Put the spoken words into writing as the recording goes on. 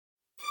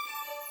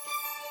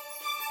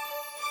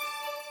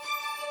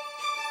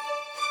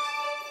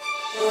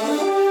Hello,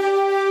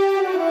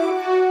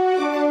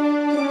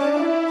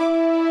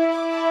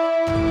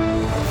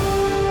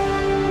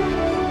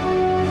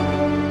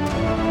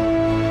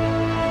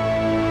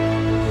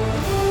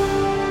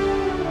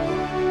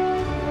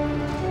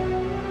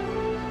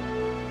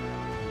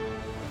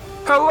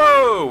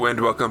 and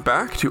welcome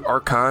back to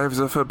Archives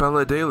of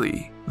Fabella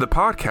Daily, the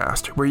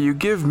podcast where you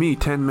give me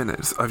 10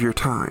 minutes of your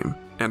time,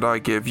 and I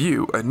give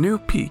you a new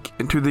peek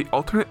into the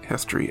alternate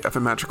history of a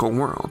magical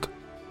world.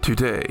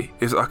 Today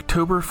is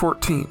October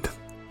 14th,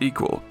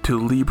 equal to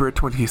Libra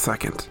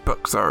 22nd.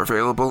 Books are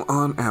available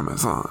on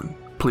Amazon.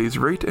 Please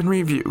rate and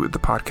review the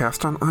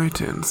podcast on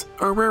iTunes,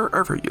 or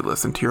wherever you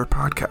listen to your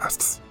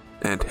podcasts.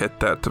 And hit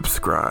that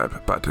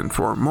subscribe button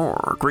for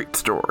more great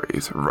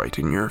stories right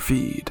in your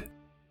feed.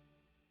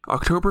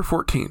 October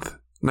 14th,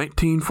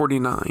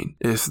 1949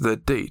 is the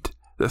date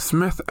the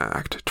Smith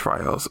Act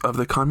trials of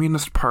the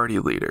Communist Party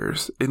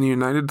leaders in the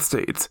United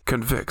States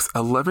convicts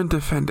 11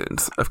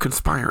 defendants of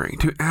conspiring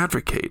to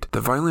advocate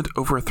the violent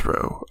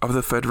overthrow of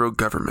the federal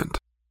government.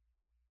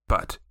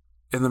 But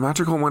in the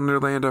magical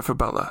wonderland of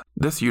Fabella,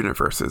 this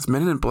universe's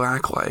Men in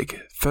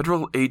Black-like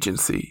federal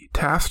agency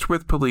tasked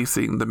with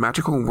policing the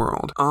magical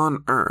world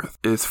on Earth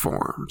is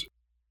formed.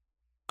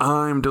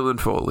 I'm Dylan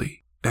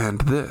Foley,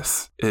 and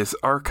this is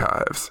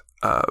Archives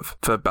of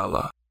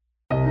Fabella.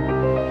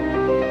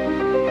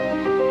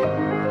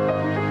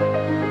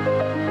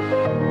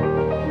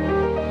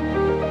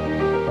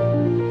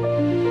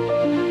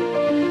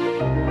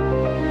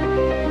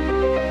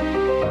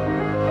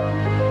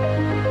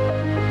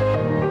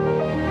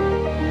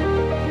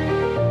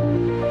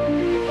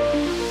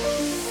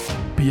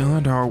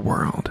 Beyond our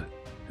world,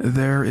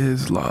 there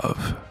is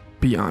love.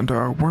 Beyond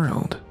our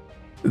world,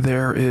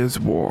 there is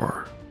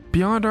war.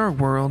 Beyond our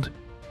world,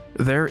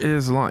 there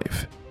is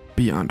life.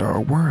 Beyond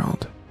our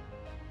world,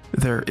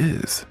 there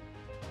is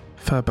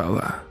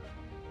Fabella.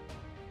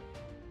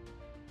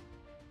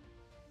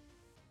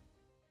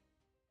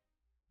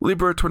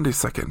 Libra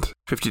 22nd,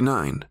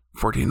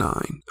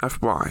 5949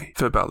 FY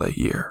Fabella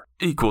year,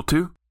 equal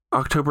to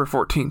October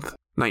 14th,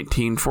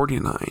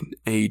 1949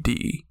 AD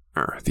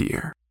Earth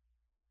year.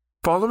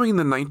 Following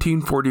the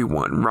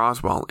 1941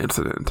 Roswell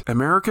incident,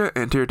 America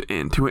entered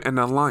into an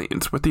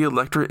alliance with the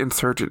Electra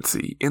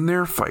insurgency in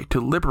their fight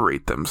to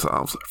liberate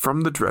themselves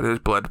from the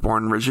dreaded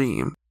bloodborne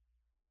regime.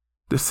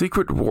 The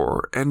secret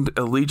war and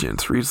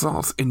allegiance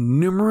results in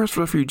numerous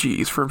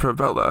refugees from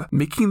Fabella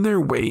making their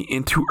way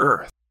into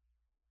Earth.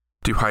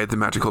 To hide the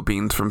magical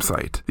beings from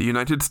sight, the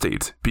United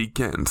States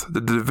begins the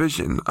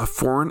Division of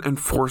Foreign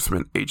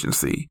Enforcement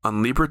Agency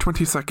on Libra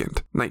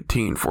 22nd,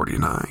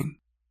 1949.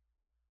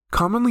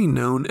 Commonly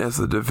known as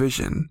the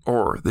Division,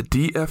 or the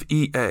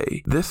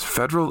DFEA, this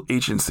federal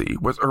agency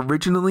was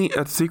originally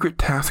a secret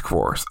task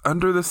force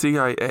under the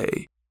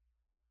CIA.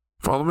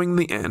 Following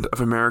the end of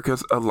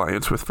America's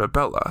alliance with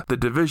Fabella, the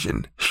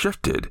Division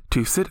shifted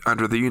to sit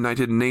under the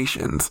United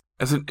Nations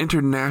as an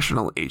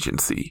international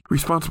agency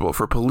responsible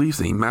for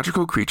policing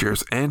magical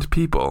creatures and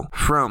people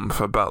from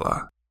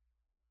Fabella.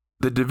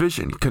 The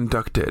Division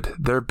conducted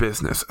their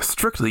business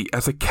strictly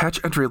as a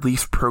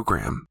catch-and-release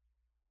program.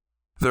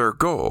 Their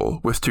goal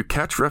was to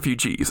catch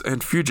refugees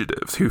and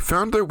fugitives who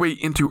found their way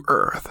into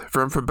Earth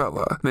from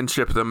Fabella, then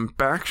ship them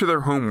back to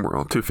their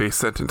homeworld to face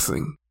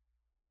sentencing.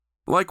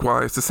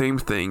 Likewise, the same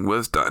thing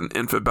was done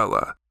in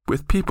Fabella,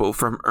 with people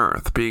from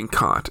Earth being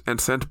caught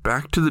and sent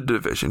back to the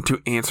Division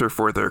to answer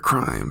for their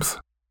crimes.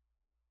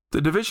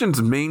 The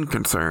Division's main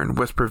concern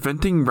was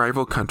preventing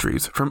rival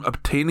countries from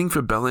obtaining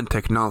Fabellan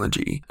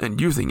technology and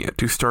using it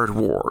to start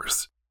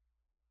wars.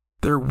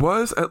 There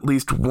was at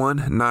least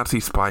one Nazi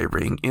spy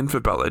ring in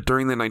Fabella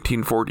during the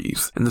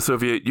 1940s, and the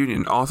Soviet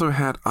Union also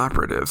had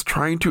operatives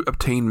trying to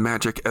obtain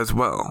magic as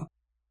well.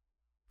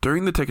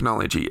 During the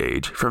technology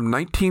age, from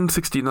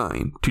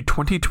 1969 to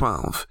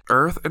 2012,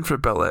 Earth and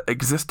Fabella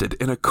existed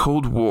in a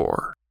Cold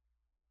War.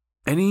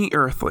 Any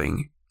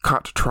Earthling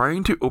caught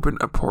trying to open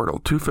a portal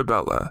to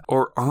Fabella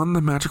or on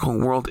the magical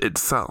world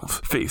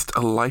itself faced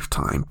a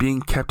lifetime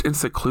being kept in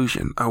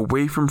seclusion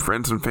away from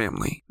friends and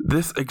family.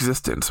 This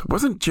existence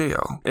wasn't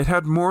jail. It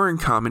had more in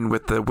common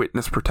with the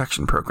Witness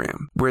Protection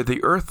Program, where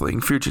the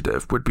Earthling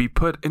fugitive would be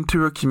put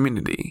into a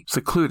community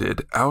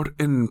secluded out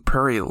in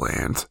prairie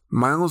lands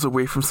miles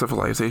away from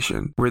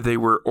civilization, where they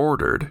were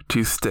ordered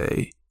to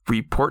stay,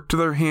 report to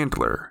their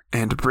handler,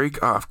 and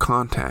break off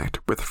contact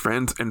with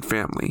friends and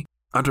family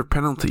under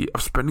penalty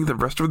of spending the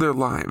rest of their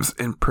lives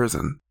in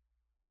prison.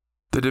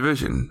 The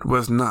Division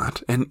was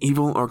not an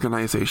evil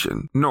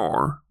organization,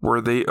 nor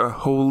were they a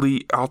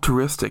wholly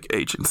altruistic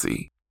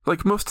agency.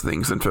 Like most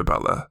things in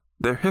Fabella,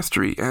 their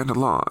history and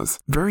laws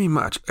very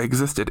much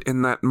existed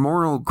in that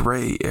moral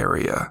gray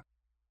area.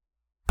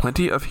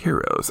 Plenty of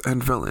heroes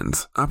and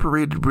villains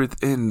operated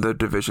within the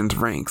Division's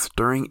ranks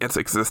during its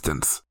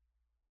existence.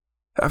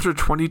 After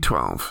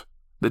 2012,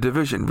 the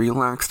Division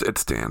relaxed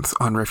its stance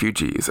on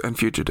refugees and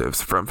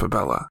fugitives from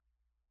Fabella.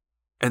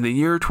 In the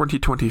year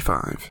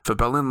 2025,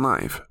 Fabellan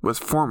life was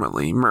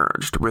formally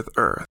merged with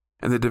Earth,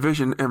 and the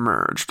division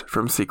emerged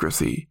from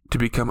secrecy to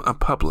become a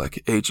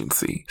public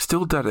agency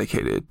still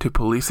dedicated to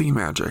policing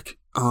magic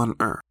on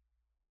Earth.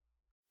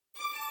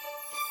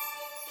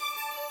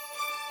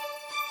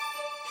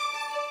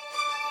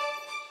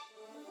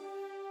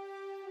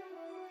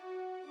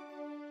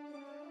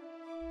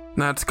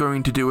 That's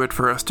going to do it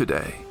for us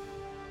today.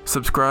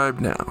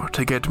 Subscribe now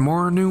to get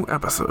more new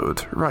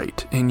episodes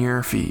right in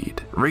your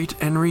feed. Rate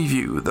and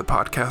review the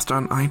podcast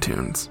on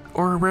iTunes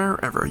or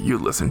wherever you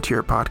listen to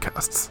your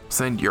podcasts.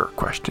 Send your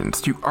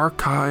questions to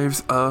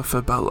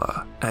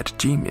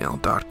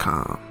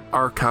archivesoffabella@gmail.com.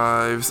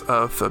 Archives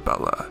of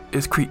Fabella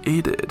is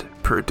created,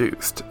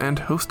 produced, and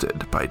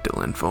hosted by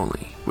Dylan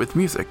Foley, with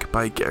music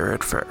by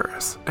Garrett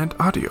Ferris and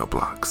audio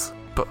blocks.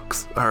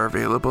 Books are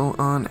available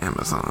on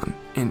Amazon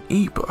in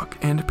ebook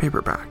and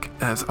paperback.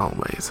 As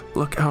always,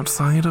 look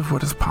outside of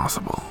what is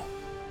possible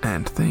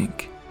and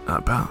think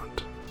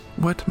about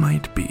what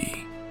might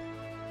be.